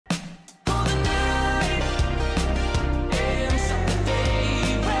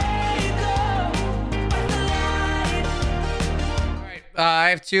I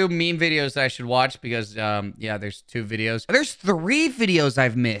have 2 meme videos that I should watch because, yeah, there's 2 videos. There's 3 videos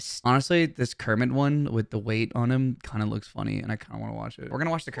I've missed. Honestly, this Kermit one with the weight on him kind of looks funny, and I kind of want to watch it. We're going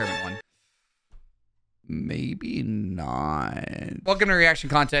to watch the Kermit one. Maybe not. Welcome to reaction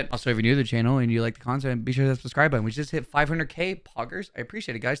content. Also, if you're new to the channel and you like the content, be sure to hit the subscribe button. We just hit 500K poggers. I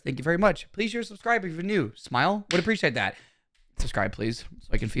appreciate it, guys. Thank you very much. Please share, subscribe if you're new. Smile. Would appreciate that. Subscribe, please, so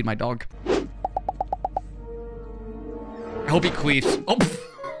I can feed my dog. I hope he queefs. Oh.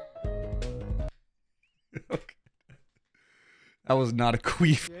 Okay. That was not a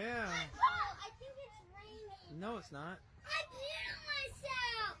queef. Yeah. I think it's raining. No, it's not. I peed on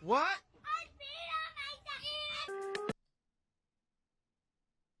myself. What? I peed on myself.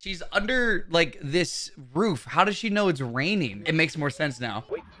 She's under, like, this roof. How does she know it's raining? It makes more sense now.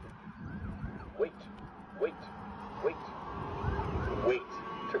 Wait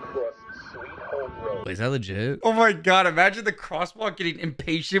to cross Sweet Home Road. Is that legit? Oh my god, imagine the crosswalk getting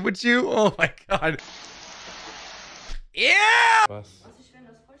impatient with you. Oh my god. Yeah!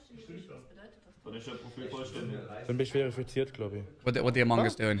 Bin mich verifiziert, glaube ich. What the Among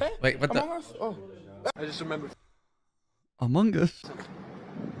Us doing? Hey, Wait, what the? Among Us? Oh. I just remembered. Among Us?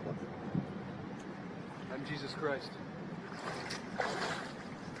 I'm Jesus Christ.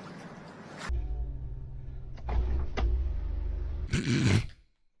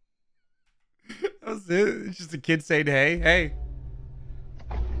 That was it. It's just a kid saying, hey, hey.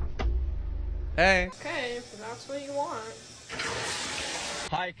 Hey. Okay, if that's what you want.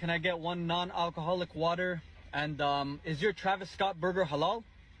 Hi, can I get 1 non-alcoholic water? And is your Travis Scott burger halal?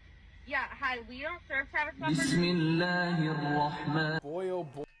 Yeah, hi, we don't serve Travis Scott burgers. Bismillahirrahman. Boy, oh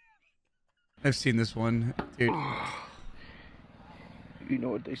boy. I've seen this one, dude. You know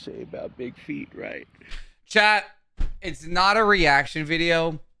what they say about big feet, right? Chat, it's not a reaction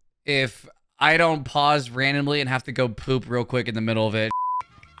video if I don't pause randomly and have to go poop real quick in the middle of it.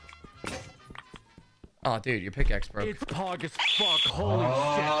 Oh, dude, your pickaxe broke. It's pog as fuck, holy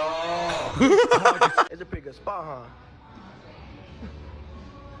shit. It's a bigger spot, huh?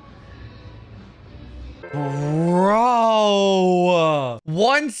 Bro,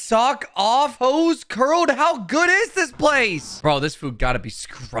 1 sock off, hose curled. How good is this place? Bro, this food gotta be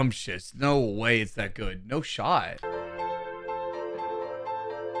scrumptious. No way it's that good. No shot.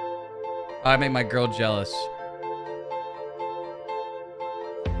 I made my girl jealous.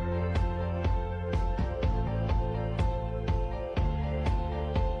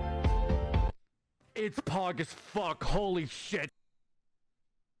 It's pog as fuck, holy shit.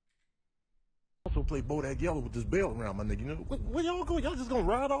 Also play Bodak Yellow with this bell around my nigga. You know, where y'all go? Y'all just gonna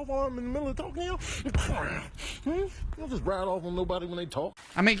ride off on him in the middle of talking? Y'all just ride off on nobody when they talk.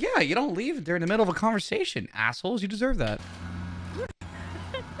 I mean, yeah, you don't leave during the middle of a conversation, assholes. You deserve that.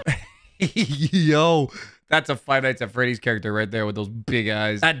 Yo, that's a Five Nights at Freddy's character right there with those big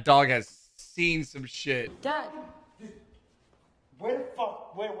eyes. That dog has seen some shit. Dad. Where the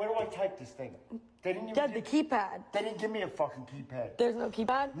fuck? Where do I type this thing? They didn't even Dad, the keypad. They didn't give me a fucking keypad. There's no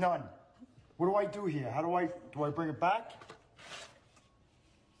keypad? None. What do I do here? How do I bring it back?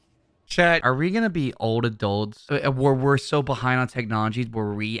 Chat, are we gonna be old adults where we're so behind on technologies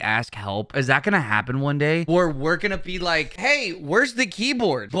where we ask help? Is that gonna happen one day? Where we're gonna be like, hey, where's the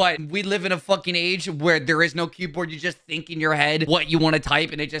keyboard? But we live in a fucking age where there is no keyboard. You just think in your head what you want to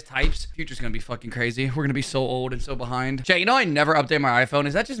type and it just types. Future's gonna be fucking crazy. We're gonna be so old and so behind. Chat, you know I never update my iPhone.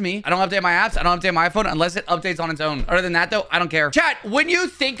 Is that just me? I don't update my apps. I don't update my iPhone unless it updates on its own. Other than that though, I don't care. Chat, when you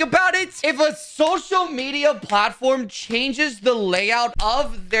think about it, if a social media platform changes the layout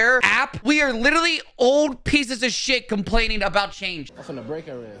of their app, we are literally old pieces of shit complaining about change. I'm finna break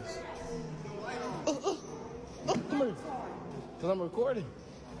her ass. Come here. Cause I'm recording.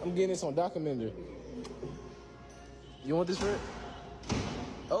 I'm getting this on documentary. You want this, Fred?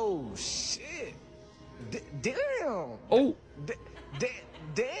 Oh, shit. Damn. Oh.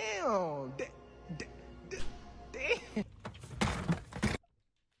 Damn. Damn.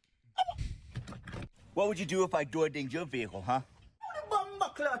 What would you do if I door-dinged your vehicle, huh?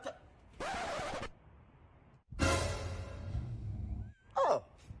 Oh.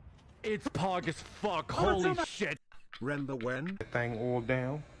 It's pog as fuck, holy shit. Render when? That thing all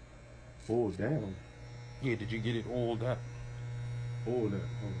down. All down. Yeah, did you get it all down? All down.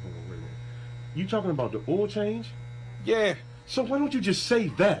 Hold on, wait a minute. You talking about the oil change? Yeah. So why don't you just say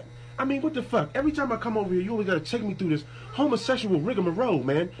that? I mean, what the fuck? Every time I come over here, you always gotta take me through this homosexual rigmarole,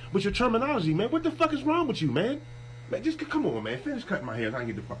 man, with your terminology, man. What the fuck is wrong with you, man? Man, just come on, man. Finish cutting my hair so I can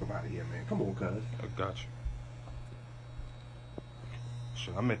get the fuck up out of here, man. Come on, cuz. I got you.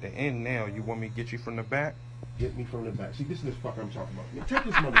 Shit, I'm at the end now. You want me to get you from the back? Get me from the back. See, this is the fuck I'm talking about. Man, take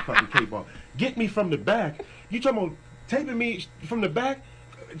this motherfucking cape off. Get me from the back. You talking about taping me from the back.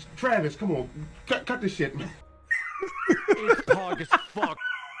 Travis, come on, cut this shit, man. It's pog as fuck.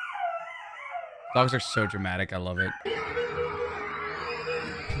 Dogs are so dramatic. I love it.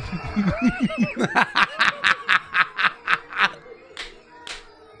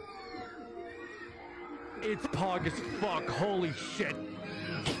 It's pog as fuck. Holy shit.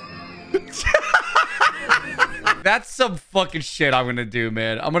 That's some fucking shit I'm gonna do,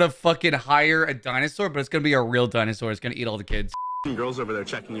 man. I'm gonna fucking hire a dinosaur, but it's gonna be a real dinosaur. It's gonna eat all the kids. Girls over there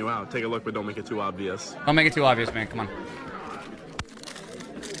checking you out. Take a look, but don't make it too obvious. Don't make it too obvious, man. Come on.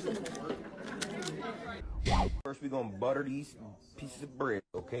 First, we're gonna butter these pieces of bread.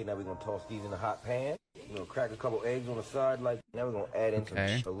 Okay, now we're gonna toss these in a hot pan. We're gonna crack a couple eggs on the side. Like now, we're gonna add in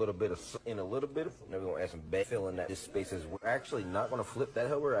a little bit of, now we're gonna add some bacon. Fill in that this space is. We're actually not gonna flip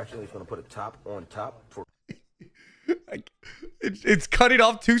that. We're actually just gonna put a top on top for. It's cutting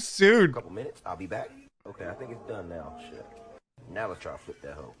off too soon. A couple minutes. I'll be back. Okay, I think it's done now. Shit. Now let's try to flip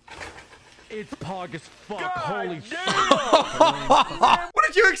that hoe. It's pog as fuck. Holy shit. What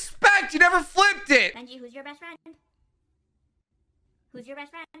did you expect? You never flipped it. Benji, who's your best friend? Who's your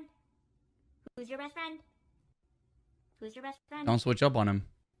best friend? Who's your best friend? Who's your best friend? Don't switch up on him.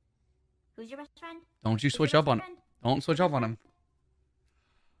 Who's your best friend? Don't you switch up on him. Don't switch up on him.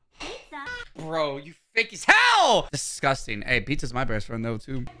 Pizza. Bro, you fake as hell. Disgusting. Hey, pizza's my best friend though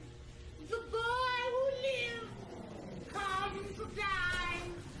too. The boy who lives comes to die.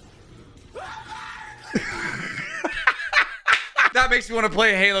 That makes me want to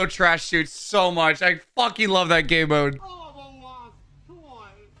play Halo Trash Shoot so much. I fucking love that game mode.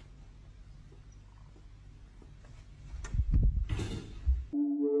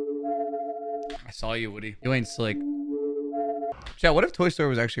 I saw you, Woody. You ain't slick. Chat, what if Toy Story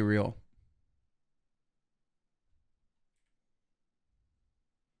was actually real?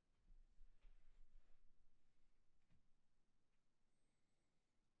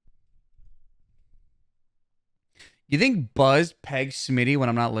 You think Buzz pegs Smitty when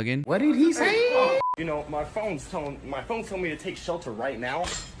I'm not looking? What did he say? You know, my phone's telling me to take shelter right now,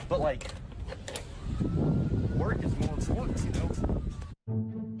 but like, work is more important, you know.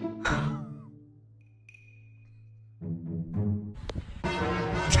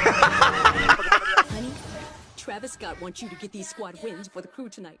 Honey, Travis Scott wants you to get these squad wins for the crew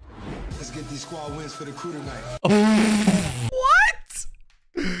tonight. Let's get these squad wins for the crew tonight. What?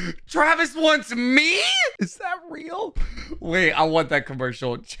 Travis wants me? Is that real? Wait, I want that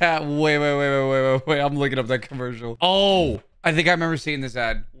commercial. Chat, wait. I'm looking up that commercial. Oh, I think I remember seeing this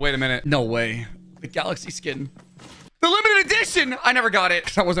ad. Wait a minute. No way. The Galaxy skin. The limited edition! I never got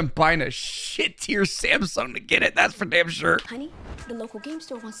it. I wasn't buying a shit-tier Samsung to get it. That's for damn sure. Honey, the local game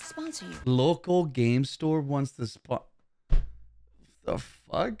store wants to sponsor you. Local game store wants to sponsor... The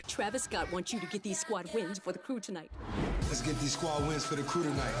fuck? Travis Scott wants you to get these squad wins for the crew tonight. Let's get these squad wins for the crew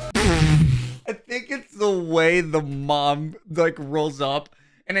tonight. I think it's the way the mom like rolls up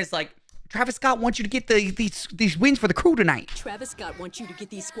and it's like, Travis Scott wants you to get these wins for the crew tonight. Travis Scott wants you to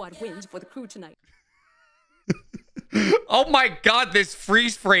get these squad wins for the crew tonight. Oh my god, this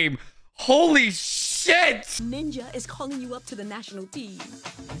freeze frame. Holy shit! Ninja is calling you up to the national team.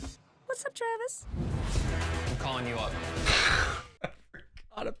 What's up, Travis? I'm calling you up. I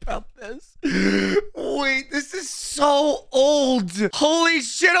forgot about this. Wait, this is so old. Holy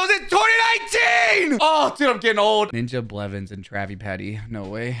shit, I was in 2019! Oh, dude, I'm getting old. Ninja Blevins and Travi Patty. No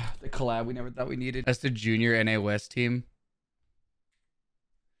way. The collab we never thought we needed. That's the junior NA West team.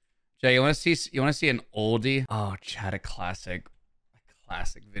 Jay, you want to see an oldie? Oh, chat, a classic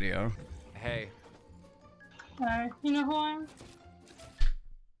video. Hey. You know who I am?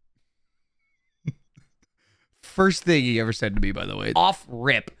 First thing he ever said to me, by the way. Off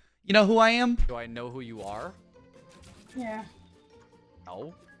rip. You know who I am? Do I know who you are? Yeah.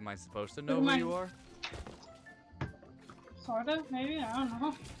 No. Am I supposed to know who you are? Sort of, maybe. I don't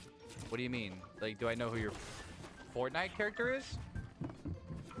know. What do you mean? Like, do I know who your Fortnite character is?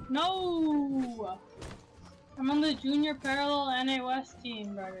 No! I'm on the junior parallel NA West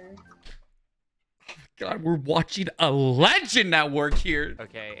team, brother. God, we're watching a legend at work here.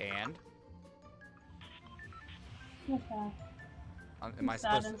 Okay, and? Okay. Am I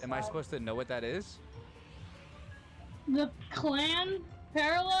supposed to know what that is? The clan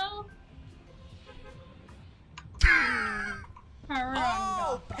parallel?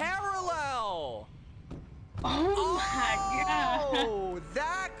 Oh, parallel! Oh my god! Oh,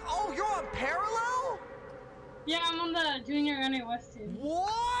 that! Oh, you're on parallel? Yeah, I'm on the junior NA West team.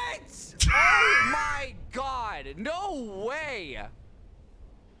 What? Oh my god! No way!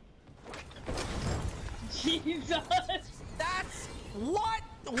 Jesus! That's what?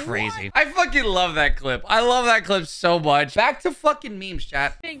 Crazy. I fucking love that clip. I love that clip so much. Back to fucking memes,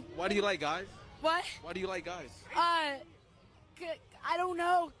 chat. Why do you like guys? What? Why do you like guys? I don't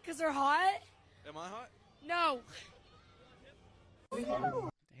know, cause they're hot. Am I hot? No.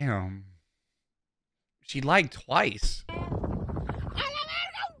 Damn. She lied twice.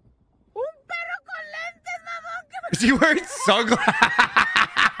 Is he wearing sunglasses?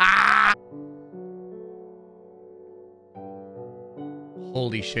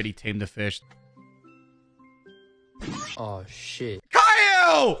 Holy shit, he tamed a fish. Oh shit.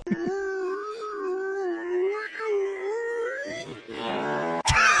 Caillou!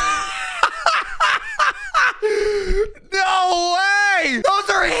 No way! Those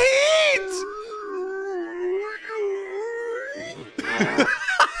are heat!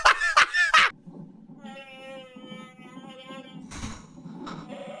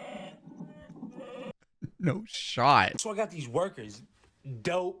 No shot. So I got these workers,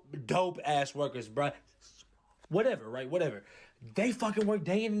 dope ass workers, bruh. Whatever, right? Whatever. They fucking work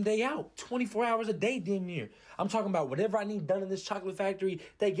day in and day out, 24 hours a day, damn near. I'm talking about whatever I need done in this chocolate factory,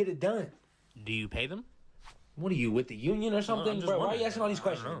 they get it done. Do you pay them? What are you, with the union or something, bro? Why are you asking all these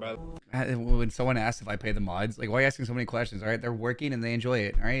questions, bro? When someone asks if I pay the mods, like, why are you asking so many questions? All right, they're working and they enjoy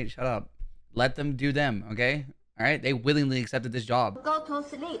it. All right, shut up. Let them do them. Okay. All right, they willingly accepted this job. Go to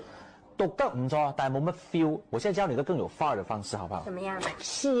sleep. 讀得唔錯，但係冇乜 feel。我現在教你一個更有範兒的方式，好不好？怎麼樣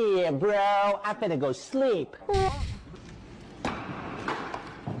？Shit, bro, I better go sleep.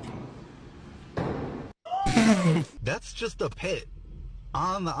 That's just a pit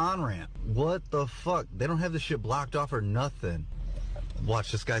on the on-ramp. What the fuck? They don't have this shit blocked off or nothing.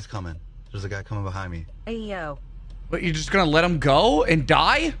 Watch, this guy's coming. There's a guy coming behind me. Hey, yo. What, you're just gonna let him go and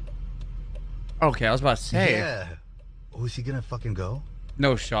die? Okay, I was about to say. Yeah. Oh, is he gonna fucking go?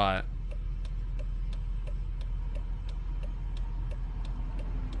 No shot.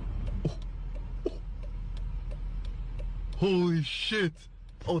 Holy shit.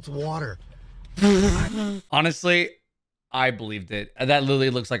 Oh, it's water. Honestly, I believed it. That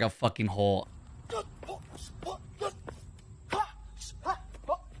literally looks like a fucking hole.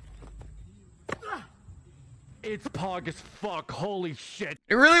 It's pog as fuck. Holy shit.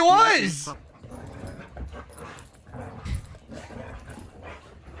 It really was.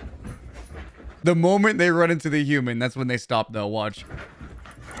 The moment they run into the human, that's when they stop though. Watch.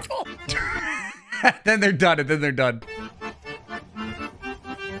 Then they're done, and then they're done.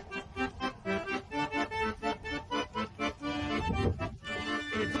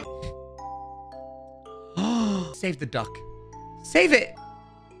 Save the duck. Save it.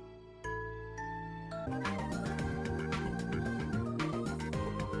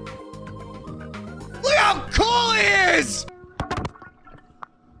 Look how cool he is.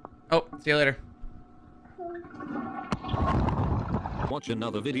 Oh, see you later. Watch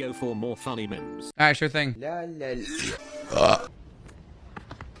another video for more funny memes. All right, sure thing. Pills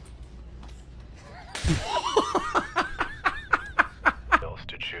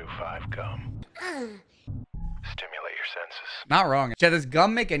to chew, 5 gum. Stimulate your senses. Not wrong. Chad, does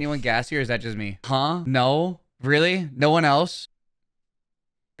gum make anyone gassy, or is that just me? Huh? No? Really? No one else?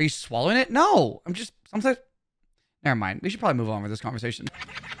 Are you swallowing it? No. I'm just sometimes. Never mind. We should probably move on with this conversation.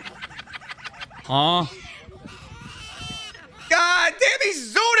 Huh? God damn, he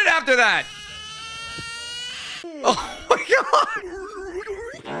zooted after that. Oh my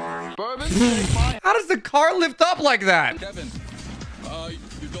god. Bourbon? How does the car lift up like that? Kevin,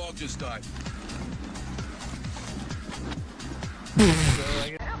 your dog just died.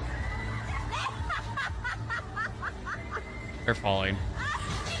 They're falling.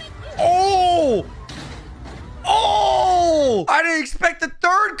 Oh! Oh! I didn't expect the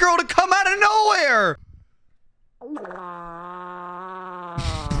third girl to come out of nowhere.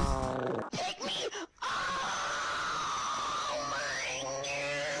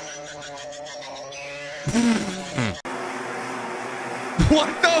 What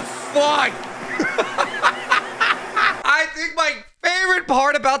the fuck? I think my favorite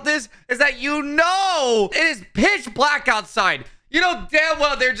part about this is that you know it is pitch black outside. You know damn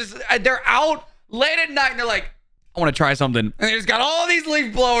well they're out late at night and they're like, I want to try something. And they just got all these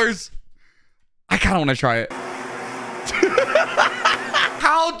leaf blowers. I kind of want to try it.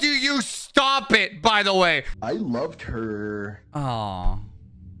 How do you stop it, by the way? I loved her. Aw.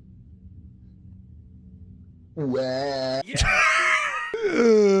 Well.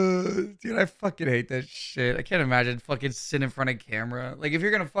 Dude, I fucking hate that shit. I can't imagine fucking sitting in front of camera. Like, if you're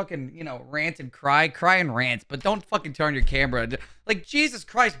gonna fucking, you know, rant and cry and rant, but don't fucking turn your camera. Like, Jesus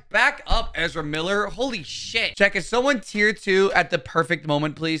Christ, back up, Ezra Miller. Holy shit. Check, is someone tier 2 at the perfect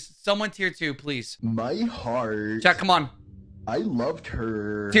moment, please? Someone tier 2, please. My heart. Check, come on. I loved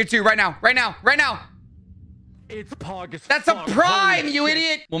her. Tier 2, right now, right now, right now. It's pog as That's a fuck. prime, Holy you shit.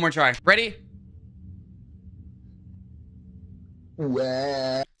 idiot. One more try. Ready?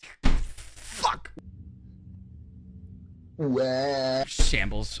 Wah. Fuck. Wah.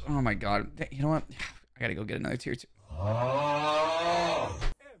 Shambles. Oh my god. You know what? I gotta go get another tier 2.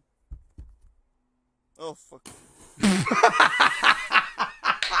 Oh, fuck.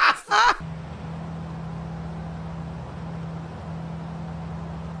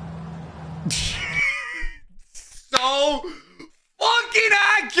 So fucking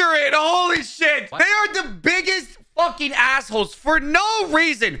accurate. Holy shit. They are the biggest fucking assholes for no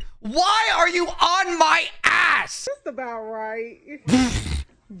reason. Why are you on my ass? Just about right.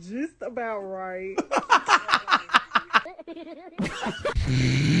 Just about right.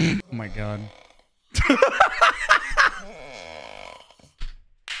 Oh my god.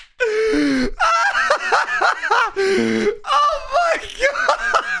 Oh my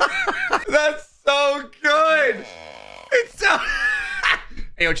god. That's so good. It's so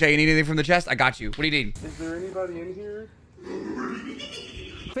Hey, yo, Che, you need anything from the chest? I got you. What do you need? Is there anybody in here?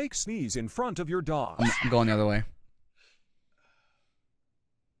 Fake sneeze in front of your dog. I'm going the other way.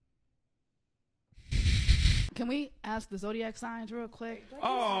 Can we ask the zodiac signs real quick?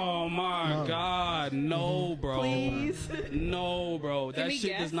 Oh my God, no, bro. Please. No, bro. That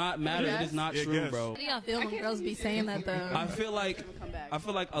shit does not matter. It is not true, bro. How do y'all feel when girls be saying that though? I feel like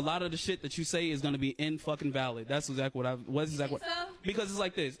a lot of the shit that you say is gonna be in fucking valid. That's exactly what because it's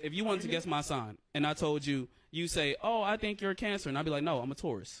like this. If you wanted to guess my sign and I told you, you say, "Oh, I think you're a Cancer," and I'd be like, "No, I'm a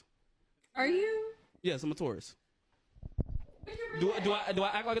Taurus." Are you? Yes, I'm a Taurus. Do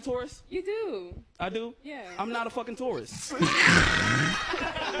I act like a Taurus? You do. I do? Yeah. I'm not a fucking Taurus.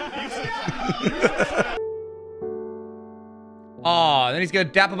 Oh, then he's gonna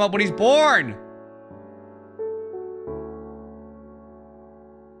dap him up when he's born.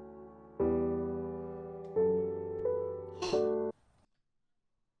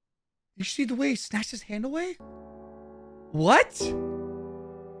 You see the way he snatched his hand away? What?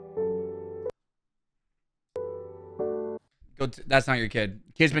 That's not your kid.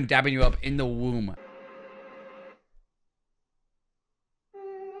 Kid's been dabbing you up in the womb.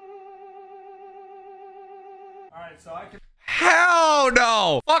 Alright, so I can... Hell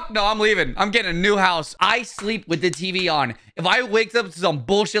no! Fuck no, I'm leaving. I'm getting a new house. I sleep with the TV on. If I wake up to some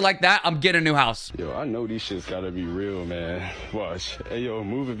bullshit like that, I'm getting a new house. Yo, I know these shits gotta be real, man. Watch. Hey, yo,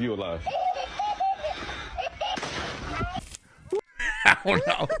 move if you alive. Hell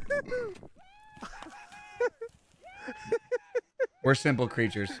no. We're simple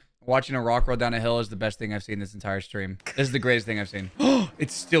creatures. Watching a rock roll down a hill is the best thing I've seen this entire stream. This is the greatest thing I've seen.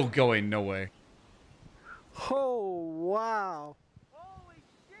 It's still going. No way. Oh, wow. Holy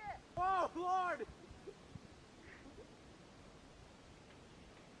shit. Oh, Lord.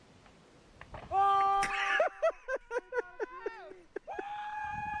 Oh!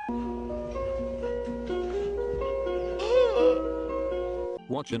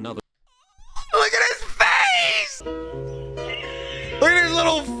 Watch another. Look at his face! Look at his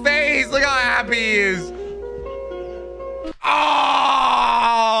little face. Look how happy he is.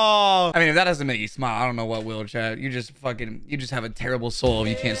 Oh! I mean, if that doesn't make you smile, I don't know what will, chat. You just have a terrible soul if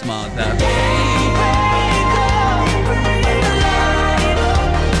you can't smile at that.